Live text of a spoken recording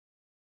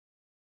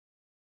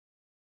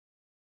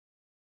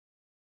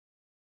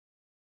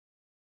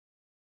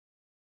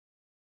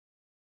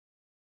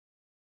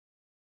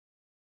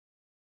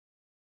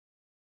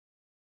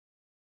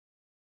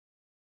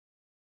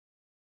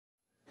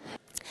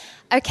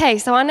Okay,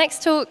 so our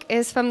next talk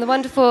is from the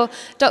wonderful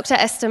Dr.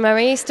 Esther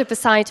Murray, stood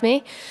beside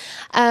me.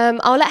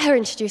 I'll let her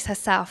introduce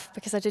herself,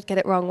 because I did get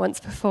it wrong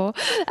once before.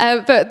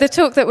 But the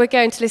talk that we're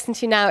going to listen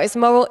to now is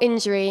Moral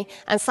Injury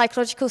and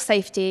Psychological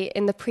Safety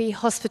in the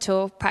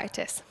Pre-Hospital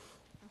Practice.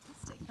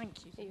 Fantastic,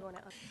 thank you.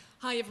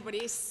 Hi everybody,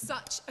 it's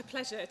such a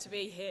pleasure to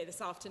be here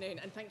this afternoon,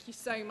 and thank you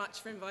so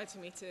much for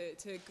inviting me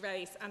to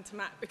Grace and to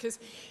Matt, because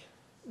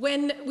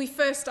when I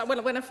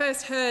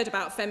first heard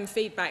about PHEM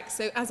Feedback,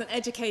 so as an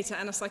educator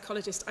and a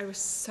psychologist, I was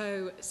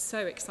so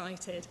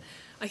excited.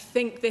 I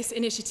think this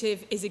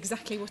initiative is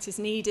exactly what is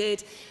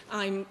needed.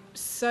 I'm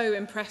so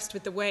impressed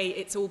with the way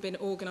it's all been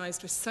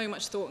organised with so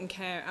much thought and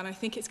care, and I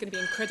think it's going to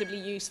be incredibly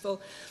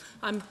useful.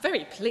 I'm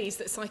very pleased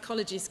that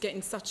psychology is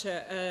getting such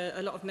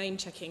a lot of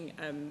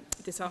name-checking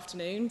this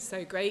afternoon,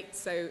 so great.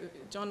 So,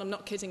 John, I'm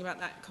not kidding about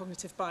that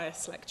cognitive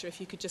bias lecture.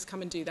 If you could just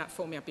come and do that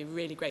for me, I'd be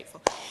really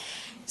grateful.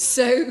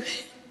 So,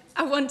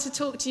 I want to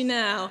talk to you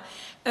now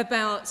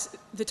about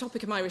the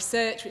topic of my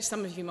research, which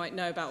some of you might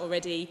know about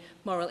already,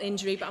 moral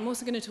injury, but I'm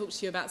also going to talk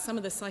to you about some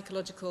of the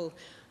psychological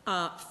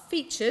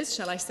features,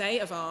 shall I say,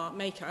 of our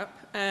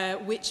makeup,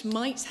 which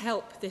might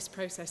help this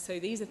process. So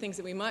these are things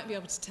that we might be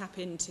able to tap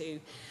into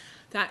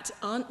that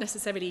aren't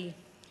necessarily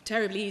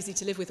terribly easy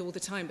to live with all the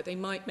time, but they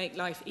might make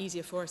life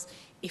easier for us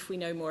if we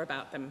know more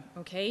about them,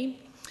 okay?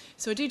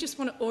 So I do just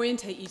want to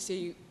orientate you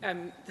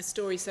to the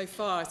story so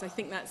far, as I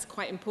think that's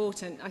quite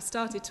important. I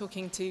started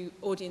talking to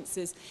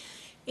audiences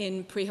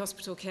in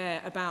pre-hospital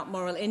care about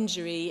moral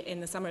injury in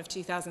the summer of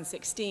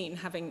 2016,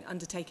 having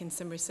undertaken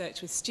some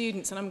research with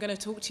students, and I'm going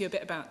to talk to you a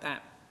bit about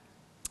that.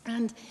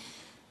 And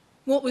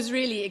what was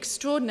really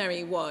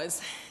extraordinary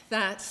was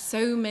that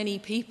so many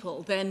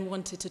people then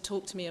wanted to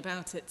talk to me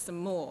about it some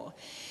more.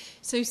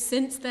 So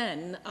since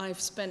then, I've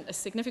spent a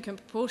significant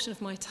proportion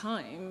of my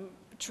time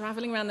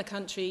traveling around the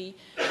country,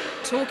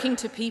 talking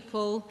to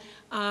people.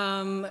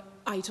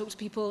 I talk to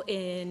people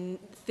in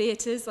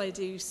theatres. I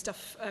do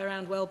stuff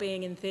around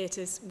well-being in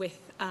theatres with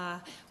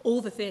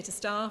all the theatre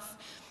staff.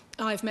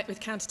 I've met with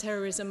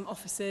counter-terrorism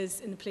officers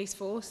in the police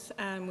force,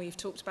 and we've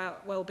talked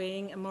about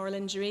well-being and moral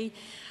injury.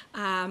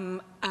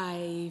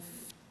 I've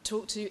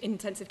talked to the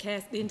Intensive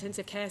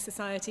Care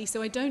Society,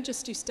 so I don't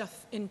just do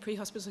stuff in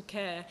pre-hospital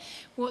care.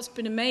 What's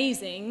been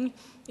amazing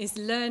is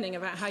learning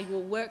about how you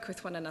all work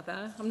with one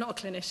another. I'm not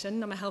a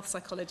clinician, I'm a health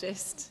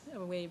psychologist.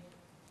 We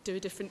do a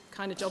different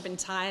kind of job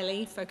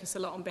entirely, focus a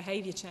lot on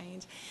behaviour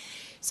change.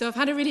 So I've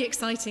had a really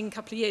exciting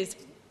couple of years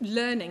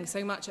learning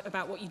so much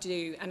about what you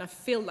do, and I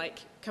feel like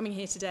coming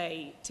here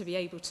today to be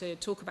able to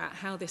talk about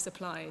how this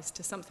applies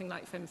to something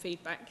like PHEM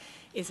Feedback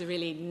is a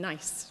really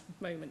nice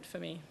moment for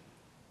me.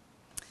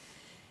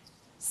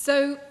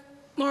 So,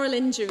 moral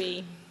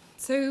injury.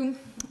 So,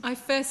 I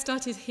first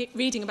started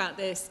reading about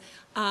this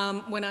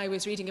when I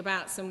was reading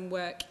about some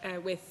work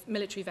with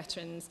military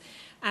veterans,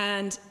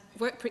 and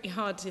worked pretty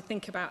hard to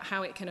think about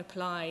how it can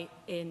apply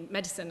in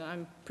medicine.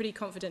 I'm pretty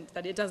confident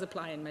that it does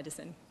apply in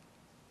medicine.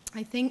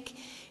 I think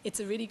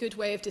it's a really good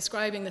way of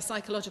describing the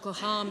psychological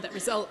harm that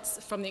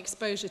results from the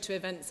exposure to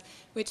events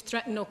which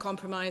threaten or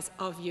compromise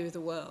our view of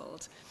the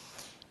world.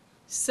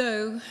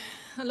 So,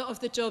 a lot of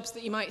the jobs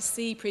that you might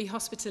see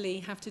pre-hospitally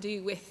have to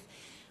do with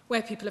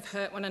where people have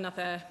hurt one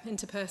another,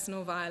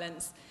 interpersonal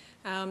violence,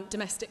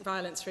 domestic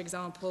violence, for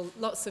example,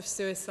 lots of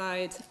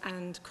suicide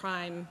and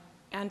crime,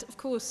 and of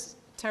course,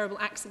 terrible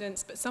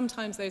accidents, but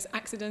sometimes those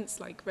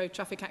accidents, like road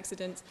traffic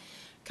accidents,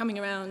 coming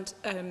around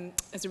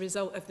as a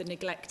result of the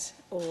neglect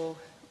or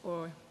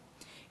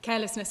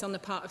carelessness on the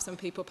part of some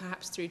people,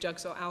 perhaps through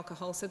drugs or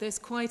alcohol. So there's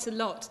quite a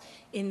lot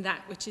in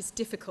that which is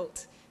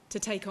difficult to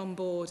take on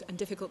board and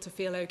difficult to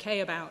feel okay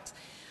about.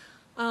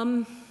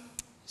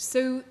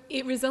 So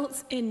it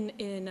results in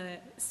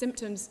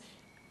symptoms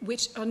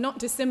which are not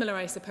dissimilar,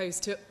 I suppose,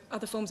 to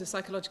other forms of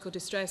psychological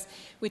distress,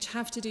 which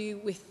have to do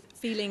with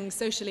feeling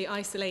socially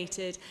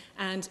isolated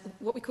and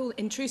what we call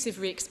intrusive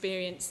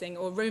re-experiencing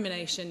or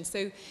rumination.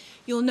 So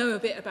you'll know a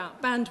bit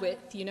about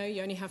bandwidth. You know,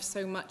 you only have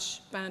so much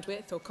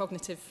bandwidth or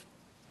cognitive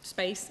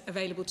space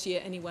available to you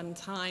at any one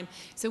time.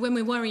 So when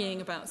we're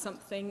worrying about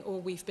something or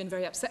we've been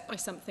very upset by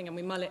something and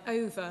we mull it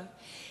over,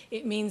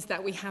 it means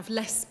that we have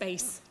less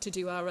space to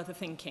do our other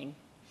thinking.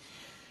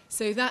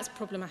 So that's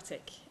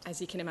problematic,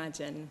 as you can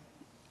imagine.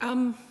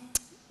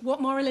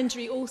 What moral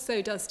injury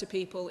also does to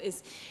people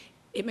is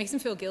it makes them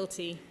feel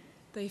guilty.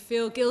 They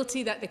feel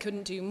guilty that they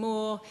couldn't do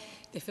more.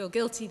 They feel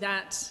guilty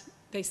that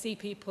they see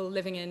people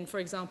living in, for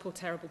example,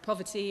 terrible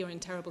poverty or in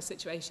terrible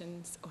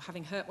situations or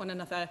having hurt one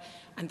another,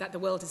 and that the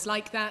world is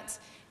like that.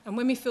 And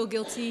when we feel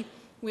guilty,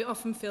 we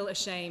often feel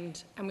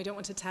ashamed and we don't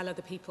want to tell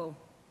other people.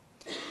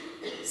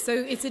 So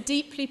it's a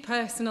deeply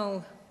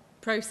personal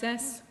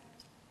process.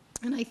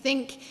 And I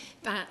think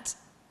that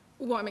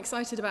what I'm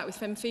excited about with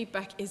PHEM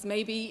Feedback is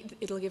maybe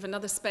it'll give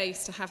another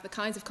space to have the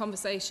kinds of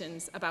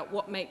conversations about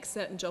what makes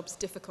certain jobs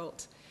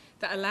difficult,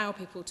 that allow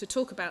people to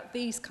talk about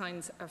these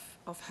kinds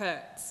of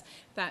hurts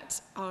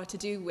that are to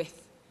do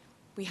with,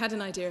 we had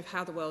an idea of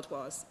how the world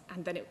was,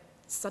 and then it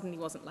suddenly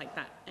wasn't like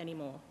that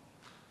anymore.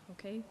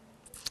 Okay?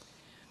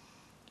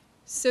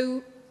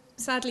 So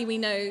sadly, we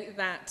know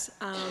that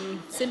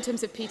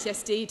symptoms of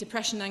PTSD,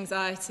 depression,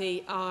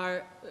 anxiety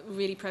are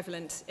really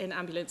prevalent in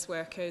ambulance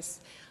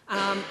workers.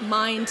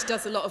 Mind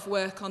does a lot of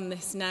work on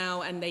this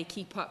now, and they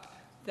keep up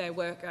their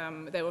work.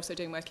 They're also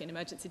doing work in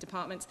emergency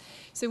departments.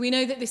 So we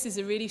know that this is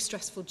a really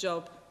stressful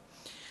job.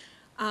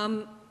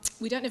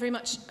 We don't know very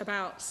much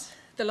about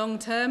the long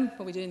term,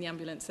 what we do in the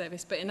ambulance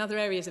service, but in other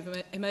areas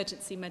of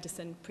emergency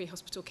medicine,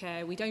 pre-hospital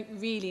care, we don't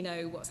really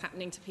know what's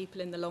happening to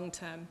people in the long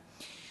term.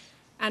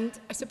 And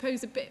I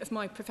suppose a bit of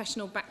my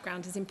professional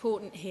background is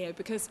important here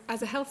because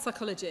as a health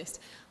psychologist,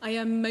 I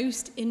am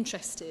most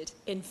interested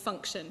in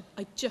function.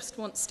 I just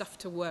want stuff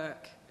to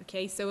work.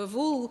 Okay, so of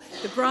all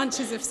the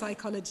branches of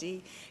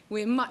psychology,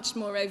 we're much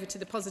more over to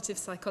the positive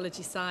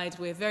psychology side.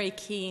 We're very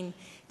keen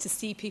to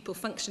see people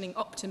functioning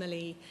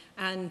optimally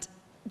and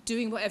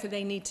doing whatever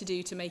they need to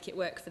do to make it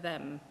work for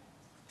them.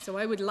 So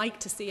I would like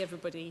to see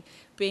everybody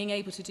being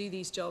able to do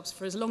these jobs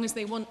for as long as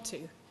they want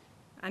to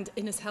and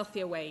in as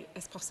healthy a way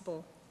as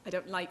possible. I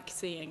don't like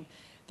seeing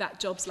that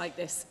jobs like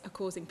this are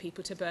causing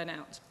people to burn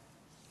out.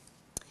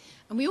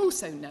 And we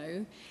also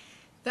know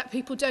that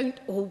people don't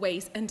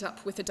always end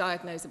up with a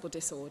diagnosable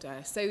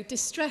disorder. So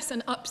distress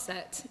and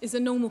upset is a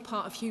normal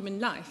part of human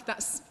life.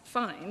 That's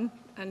fine,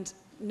 and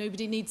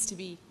nobody needs to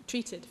be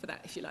treated for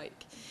that, if you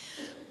like.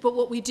 But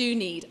what we do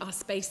need are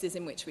spaces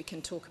in which we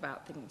can talk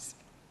about things.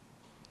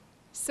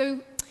 So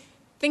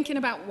thinking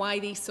about why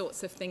these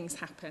sorts of things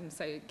happen,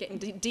 so getting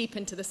deep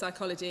into the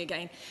psychology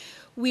again,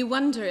 we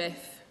wonder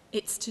if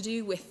it's to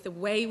do with the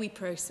way we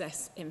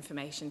process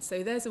information.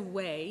 So there's a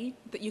way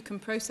that you can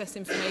process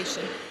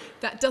information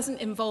that doesn't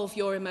involve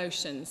your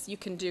emotions. You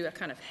can do a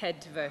kind of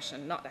head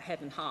version, not a head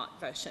and heart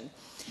version.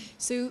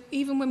 So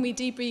even when we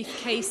debrief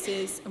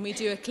cases and we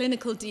do a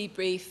clinical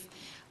debrief,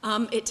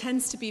 it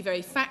tends to be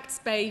very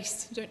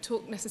facts-based. We don't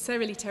talk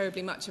necessarily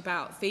terribly much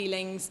about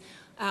feelings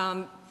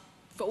for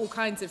all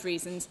kinds of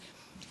reasons.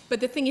 But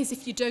the thing is,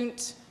 if you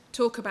don't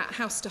talk about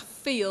how stuff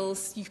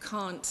feels, you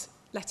can't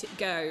let it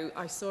go.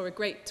 I saw a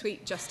great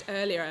tweet just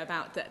earlier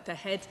about the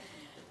head.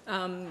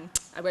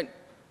 I won't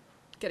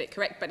get it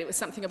correct, but it was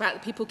something about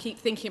that people keep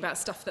thinking about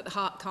stuff that the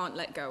heart can't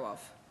let go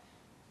of.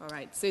 All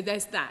right, so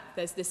there's that.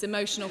 There's this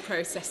emotional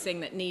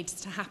processing that needs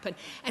to happen.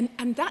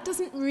 And that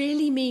doesn't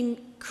really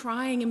mean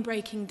crying and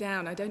breaking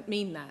down. I don't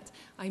mean that.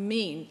 I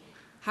mean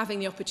having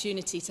the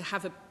opportunity to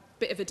have a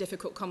bit of a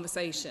difficult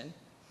conversation.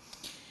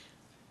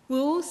 We're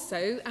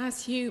also,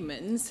 as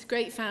humans,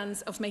 great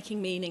fans of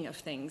making meaning of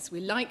things. We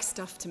like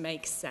stuff to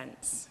make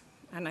sense.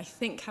 And I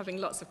think having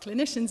lots of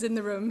clinicians in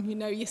the room, you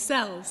know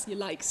yourselves, you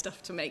like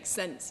stuff to make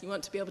sense. You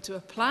want to be able to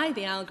apply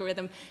the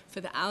algorithm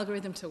for the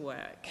algorithm to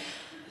work.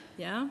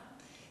 Yeah?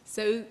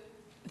 So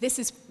this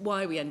is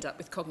why we end up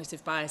with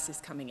cognitive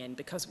biases coming in,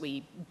 because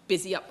we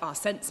busy up our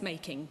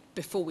sense-making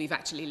before we've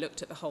actually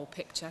looked at the whole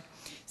picture.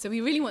 So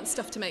we really want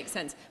stuff to make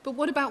sense. But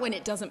what about when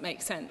it doesn't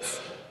make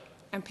sense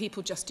and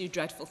people just do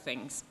dreadful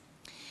things?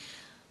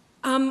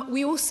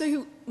 We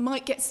also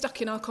might get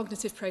stuck in our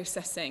cognitive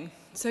processing,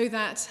 so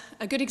that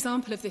a good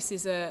example of this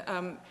is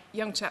a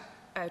young chap,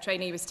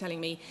 trainee was telling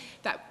me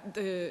that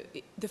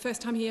the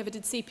first time he ever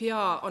did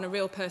CPR on a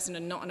real person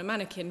and not on a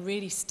mannequin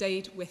really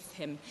stayed with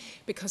him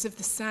because of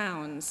the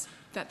sounds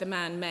that the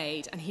man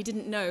made, and he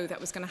didn't know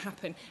that was going to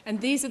happen. And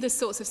these are the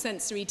sorts of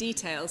sensory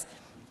details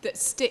that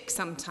stick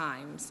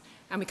sometimes,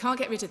 and we can't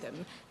get rid of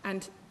them.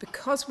 And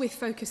because we're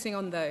focusing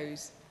on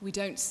those, we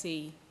don't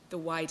see the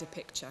wider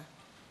picture.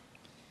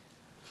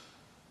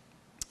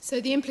 So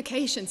the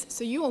implications,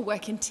 so you all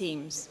work in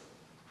teams,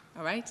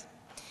 all right?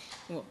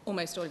 Well,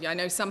 almost all of you. I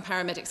know some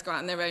paramedics go out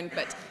on their own,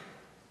 but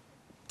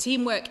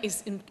teamwork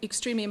is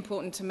extremely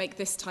important to make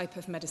this type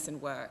of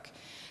medicine work.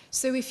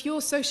 So if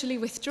you're socially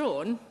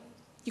withdrawn,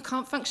 you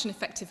can't function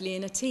effectively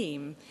in a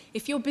team.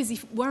 If you're busy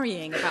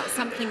worrying about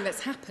something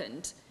that's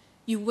happened,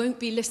 you won't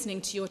be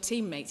listening to your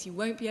teammates. You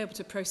won't be able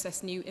to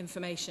process new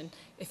information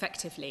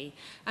effectively.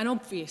 And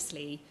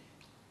obviously,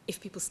 if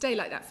people stay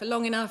like that for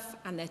long enough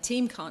and their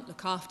team can't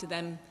look after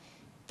them,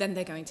 then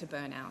they're going to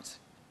burn out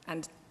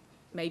and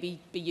maybe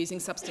be using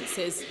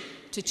substances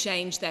to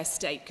change their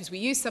state, because we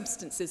use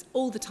substances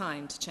all the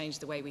time to change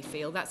the way we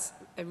feel. That's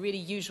a really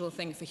usual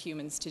thing for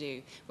humans to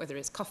do, whether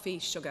it's coffee,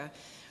 sugar.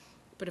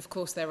 But of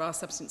course, there are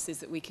substances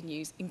that we can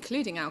use,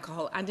 including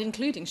alcohol and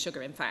including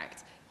sugar, in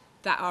fact,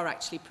 that are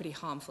actually pretty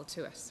harmful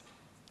to us.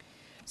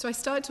 So I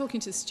started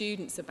talking to the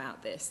students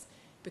about this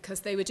because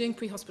they were doing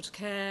pre-hospital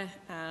care.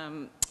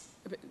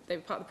 They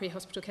were part of the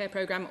pre-hospital care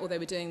program, or they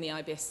were doing the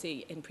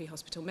IBSc in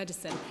pre-hospital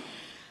medicine.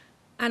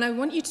 And I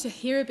want you to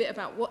hear a bit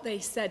about what they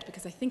said,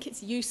 because I think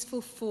it's useful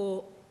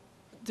for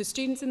the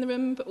students in the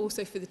room, but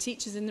also for the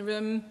teachers in the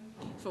room,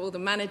 for all the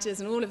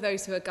managers and all of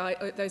those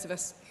those of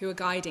us who are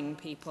guiding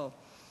people.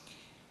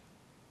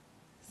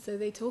 So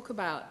they talk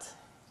about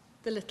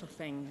the little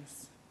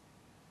things.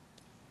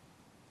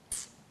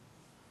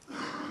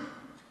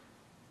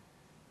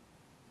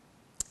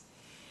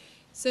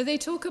 So they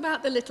talk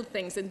about the little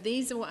things, and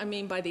these are what I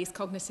mean by these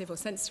cognitive or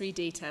sensory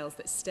details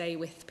that stay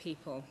with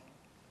people.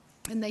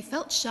 And they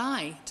felt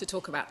shy to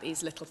talk about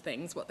these little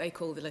things, what they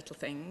call the little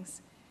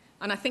things.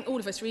 And I think all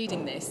of us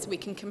reading this, we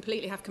can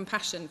completely have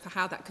compassion for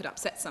how that could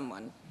upset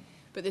someone.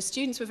 But the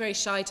students were very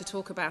shy to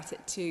talk about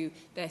it to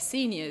their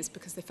seniors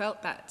because they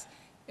felt that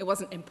it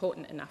wasn't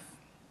important enough.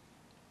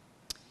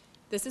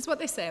 This is what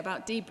they say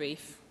about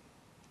debrief.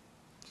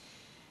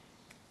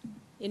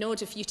 In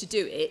order for you to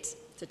do it,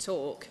 to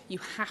talk, you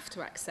have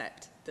to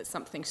accept that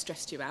something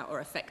stressed you out or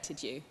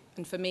affected you.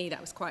 And for me,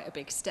 that was quite a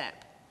big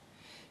step.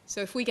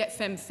 So if we get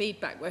PHEM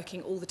feedback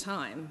working all the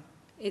time,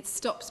 it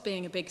stops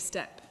being a big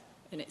step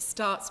and it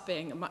starts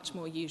being a much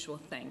more usual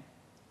thing.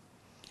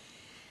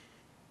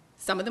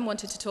 Some of them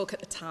wanted to talk at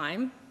the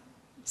time.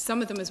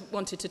 Some of them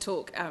wanted to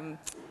talk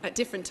at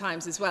different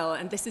times as well.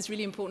 And this is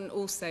really important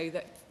also,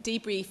 that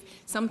debrief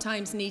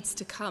sometimes needs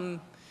to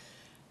come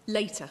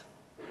later.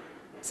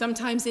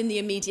 Sometimes in the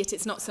immediate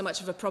it's not so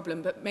much of a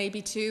problem, but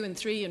maybe 2 and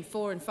 3 and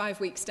 4 and 5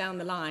 weeks down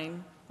the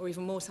line, or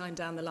even more time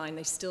down the line,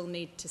 they still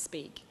need to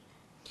speak.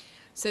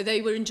 So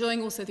they were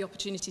enjoying also the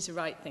opportunity to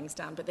write things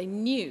down, but they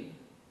knew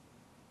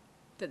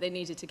that they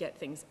needed to get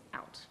things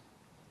out.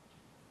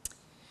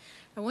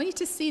 I want you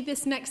to see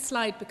this next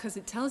slide because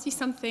it tells you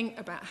something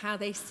about how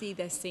they see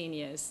their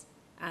seniors.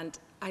 And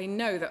I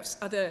know that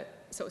other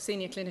sort of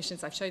senior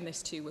clinicians I've shown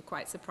this to were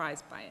quite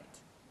surprised by it.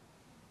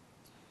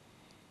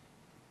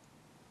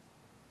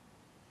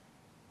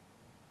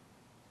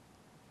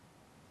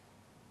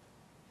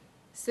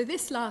 So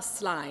this last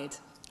slide,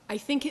 I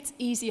think it's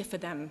easier for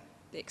them,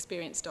 the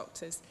experienced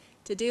doctors,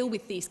 to deal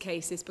with these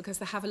cases because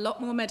they have a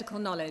lot more medical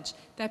knowledge.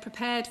 They're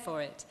prepared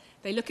for it.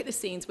 They look at the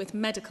scenes with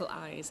medical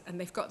eyes and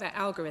they've got their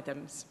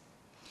algorithms.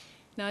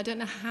 Now, I don't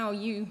know how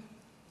you,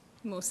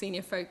 more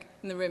senior folk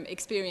in the room,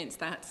 experience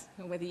that,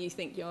 or whether you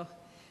think you're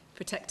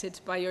protected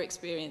by your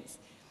experience.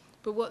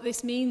 But what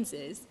this means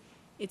is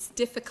it's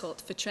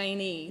difficult for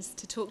trainees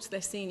to talk to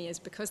their seniors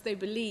because they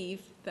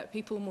believe that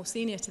people more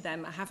senior to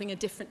them are having a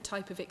different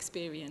type of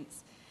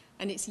experience.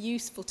 And it's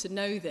useful to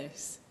know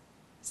this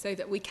so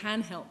that we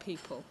can help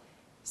people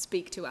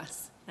speak to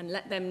us and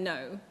let them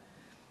know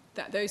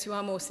that those who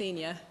are more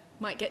senior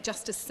might get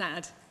just as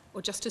sad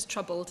or just as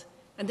troubled,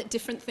 and that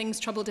different things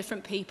trouble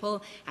different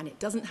people, and it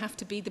doesn't have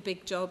to be the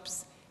big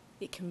jobs.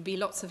 It can be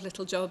lots of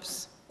little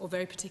jobs or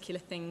very particular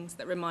things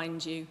that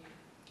remind you.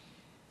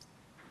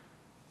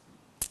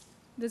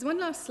 There's one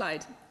last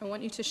slide I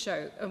want to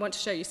show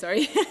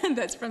you,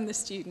 that's from the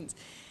students,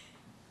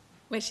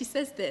 where she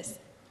says this.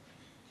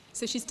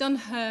 So she's done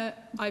her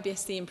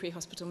IBSc in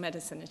pre-hospital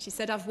medicine, and she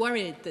said, I've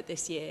worried that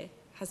this year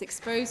has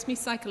exposed me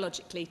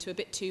psychologically to a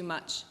bit too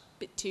much, a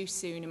bit too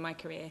soon in my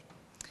career.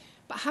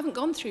 But I haven't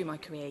gone through my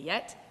career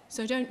yet,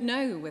 so I don't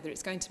know whether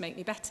it's going to make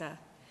me better.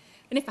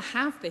 And if I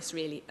have this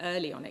really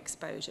early on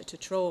exposure to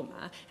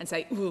trauma and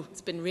say, ooh, it's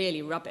been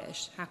really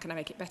rubbish, how can I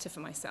make it better for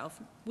myself?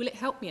 Will it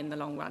help me in the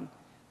long run?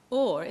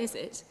 Or is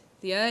it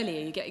the earlier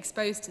you get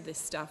exposed to this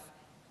stuff,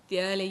 the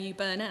earlier you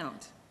burn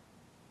out?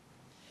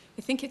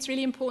 I think it's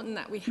really important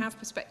that we have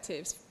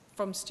perspectives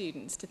from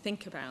students to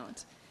think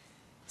about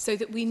so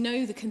that we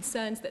know the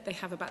concerns that they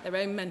have about their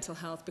own mental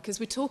health, because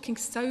we're talking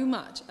so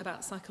much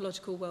about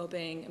psychological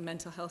well-being and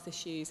mental health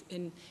issues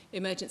in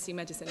emergency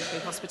medicine and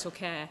pre-hospital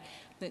care.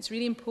 And it's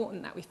really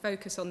important that we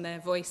focus on their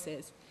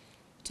voices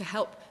to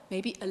help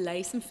maybe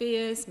allay some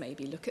fears,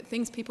 maybe look at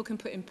things people can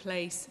put in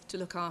place to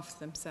look after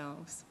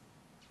themselves.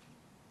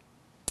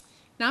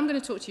 Now I'm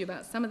going to talk to you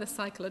about some of the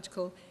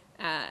psychological,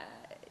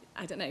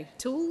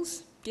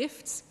 tools,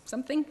 gifts,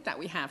 something that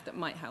we have that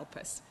might help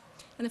us.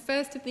 And the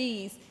first of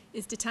these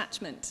is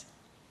detachment.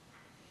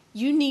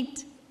 You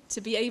need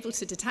to be able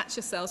to detach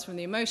yourselves from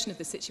the emotion of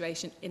the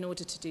situation in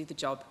order to do the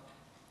job.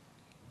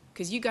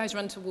 Because you guys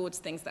run towards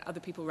things that other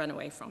people run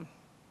away from.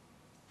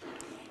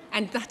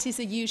 And that is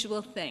a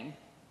usual thing.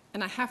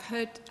 And I have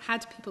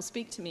had people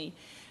speak to me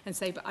and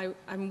say, but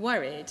I'm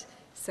worried,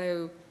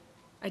 so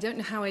I don't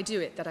know how I do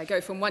it, that I go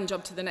from one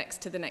job to the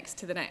next, to the next,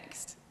 to the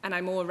next, and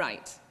I'm all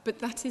right. But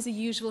that is a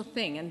usual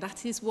thing, and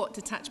that is what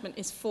detachment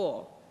is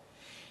for.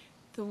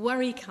 The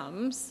worry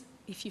comes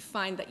if you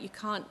find that you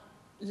can't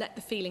let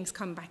the feelings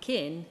come back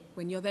in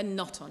when you're then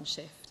not on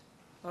shift.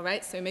 All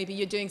right, so maybe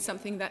you're doing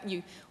something that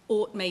you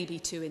ought maybe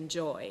to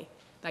enjoy,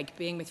 like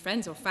being with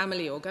friends or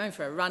family or going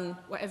for a run,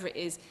 whatever it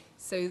is.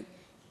 So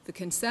the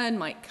concern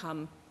might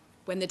come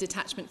when the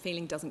detachment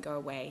feeling doesn't go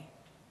away.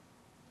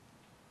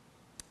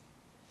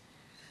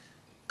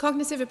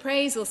 Cognitive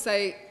appraisal,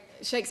 so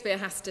Shakespeare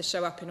has to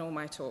show up in all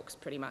my talks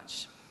pretty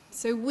much.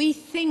 So we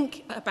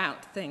think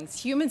about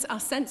things. Humans are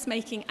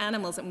sense-making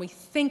animals, and we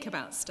think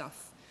about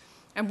stuff,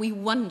 and we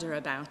wonder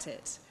about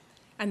it.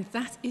 And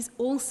that is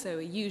also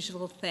a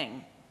usual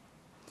thing.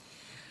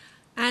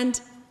 And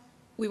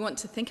we want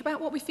to think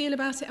about what we feel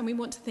about it, and we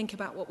want to think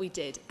about what we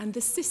did. And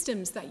the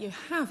systems that you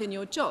have in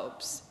your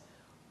jobs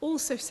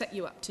also set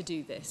you up to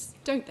do this,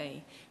 don't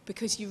they?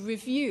 Because you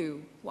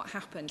review what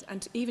happened.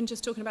 And even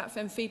just talking about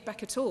PHEM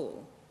feedback at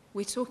all,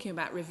 we're talking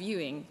about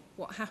reviewing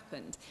what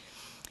happened.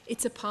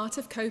 It's a part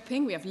of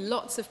coping. We have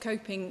lots of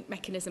coping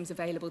mechanisms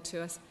available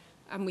to us,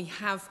 and we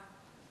have,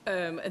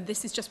 and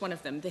this is just one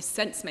of them, this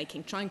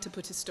sense-making, trying to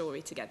put a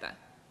story together.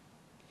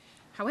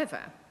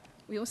 However,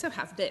 we also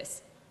have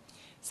this.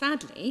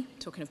 Sadly,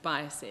 talking of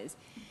biases,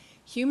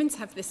 humans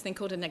have this thing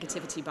called a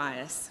negativity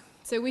bias.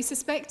 So we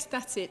suspect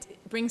that it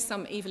brings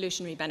some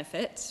evolutionary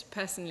benefit.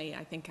 Personally,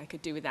 I think I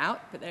could do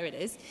without, but there it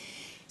is.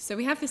 So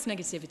we have this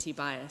negativity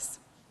bias.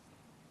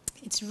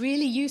 It's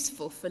really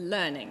useful for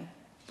learning,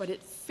 but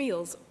it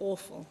feels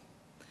awful.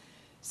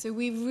 So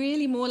we're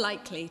really more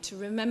likely to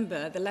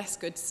remember the less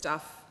good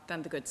stuff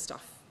than the good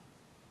stuff.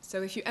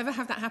 So if you ever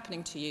have that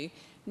happening to you,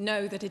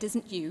 know that it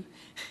isn't you,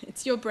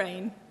 it's your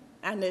brain,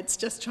 and it's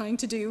just trying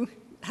to do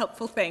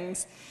helpful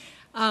things.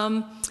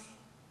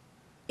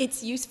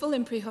 It's useful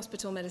in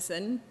pre-hospital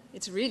medicine,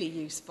 it's really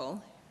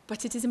useful,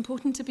 but it is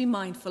important to be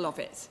mindful of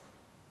it.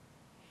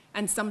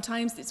 And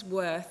sometimes it's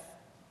worth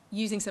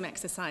using some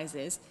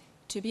exercises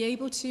to be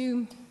able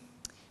to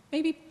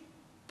maybe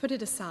put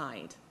it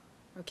aside,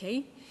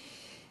 okay?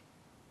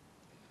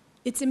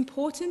 It's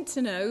important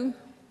to know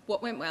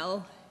what went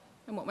well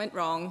and what went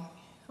wrong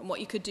and what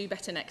you could do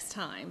better next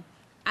time.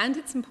 And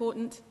it's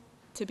important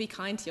to be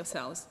kind to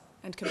yourselves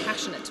and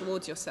compassionate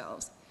towards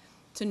yourselves,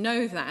 to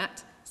know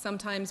that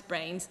sometimes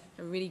brains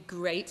are really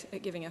great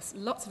at giving us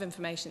lots of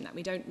information that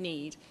we don't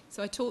need.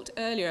 So I talked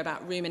earlier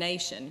about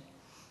rumination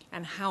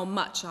and how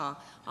much our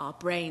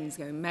brains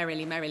go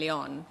merrily, merrily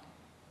on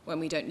when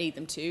we don't need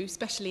them to,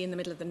 especially in the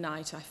middle of the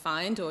night, I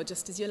find, or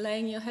just as you're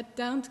laying your head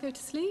down to go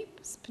to sleep.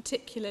 It's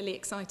particularly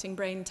exciting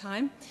brain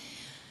time.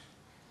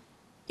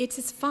 It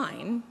is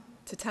fine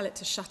to tell it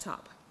to shut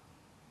up.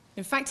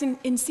 In fact, in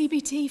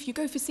CBT, if you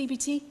go for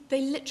CBT,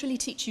 they literally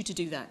teach you to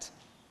do that.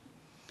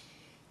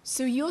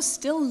 So you're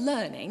still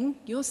learning,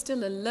 you're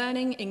still a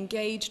learning,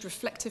 engaged,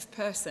 reflective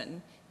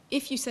person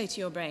if you say to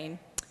your brain,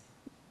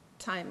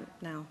 time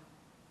now,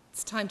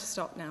 it's time to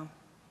stop now.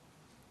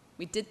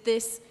 We did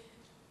this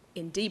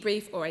in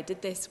debrief, or I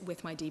did this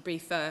with my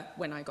debriefer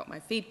when I got my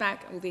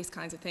feedback, all these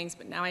kinds of things,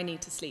 but now I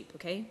need to sleep,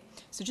 okay?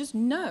 So just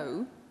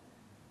know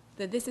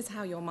that this is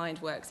how your mind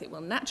works. It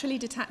will naturally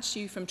detach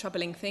you from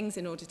troubling things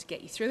in order to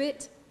get you through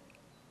it.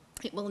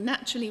 It will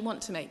naturally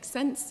want to make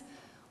sense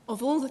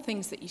of all the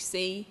things that you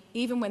see,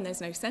 even when there's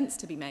no sense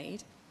to be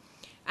made,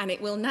 and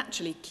it will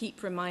naturally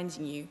keep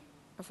reminding you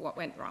of what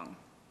went wrong.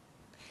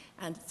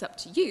 And it's up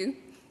to you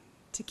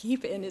to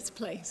keep it in its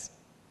place.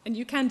 And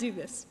you can do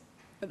this,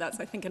 but that's,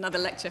 I think, another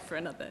lecture for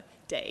another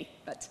day.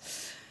 But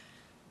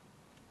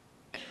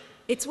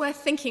it's worth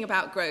thinking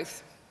about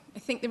growth. I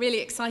think the really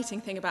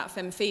exciting thing about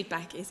PHEM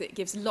feedback is it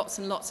gives lots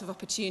and lots of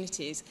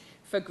opportunities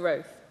for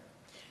growth.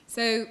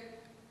 So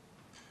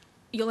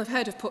you'll have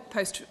heard of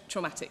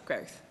post-traumatic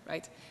growth,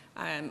 right?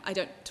 I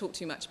don't talk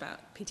too much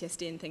about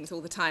PTSD and things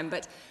all the time,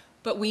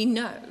 but we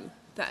know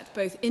that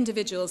both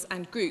individuals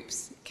and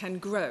groups can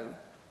grow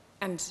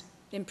and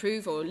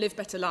improve or live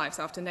better lives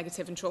after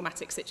negative and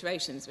traumatic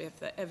situations. We have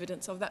the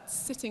evidence of that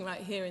sitting right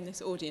here in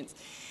this audience.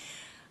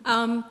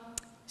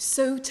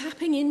 So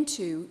tapping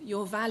into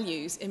your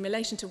values in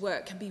relation to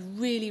work can be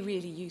really,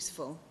 really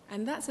useful.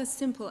 And that's as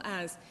simple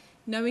as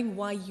knowing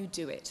why you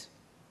do it.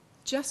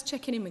 Just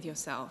checking in with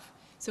yourself.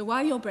 So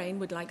while your brain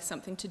would like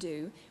something to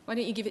do, why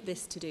don't you give it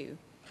this to do?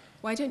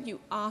 Why don't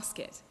you ask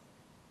it,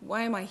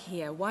 why am I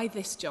here? Why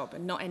this job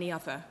and not any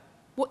other?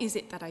 What is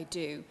it that I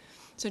do?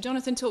 So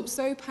Jonathan talked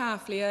so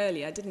powerfully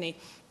earlier, didn't he,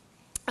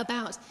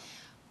 about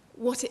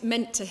what it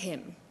meant to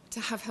him to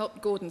have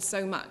helped Gordon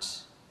so much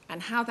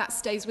and how that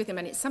stays with him,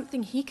 and it's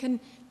something he can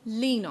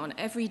lean on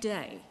every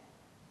day.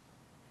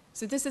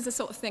 So this is the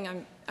sort of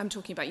thing I'm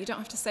talking about. You don't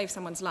have to save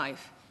someone's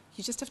life.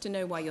 You just have to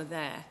know why you're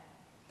there.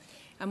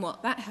 And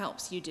what that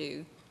helps you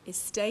do is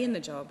stay in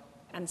the job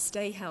and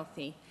stay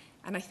healthy.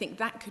 And I think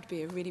that could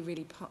be a really,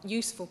 really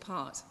useful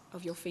part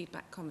of your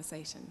feedback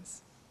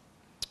conversations.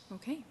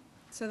 Okay,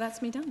 so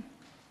that's me done.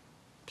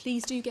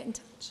 Please do get in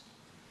touch.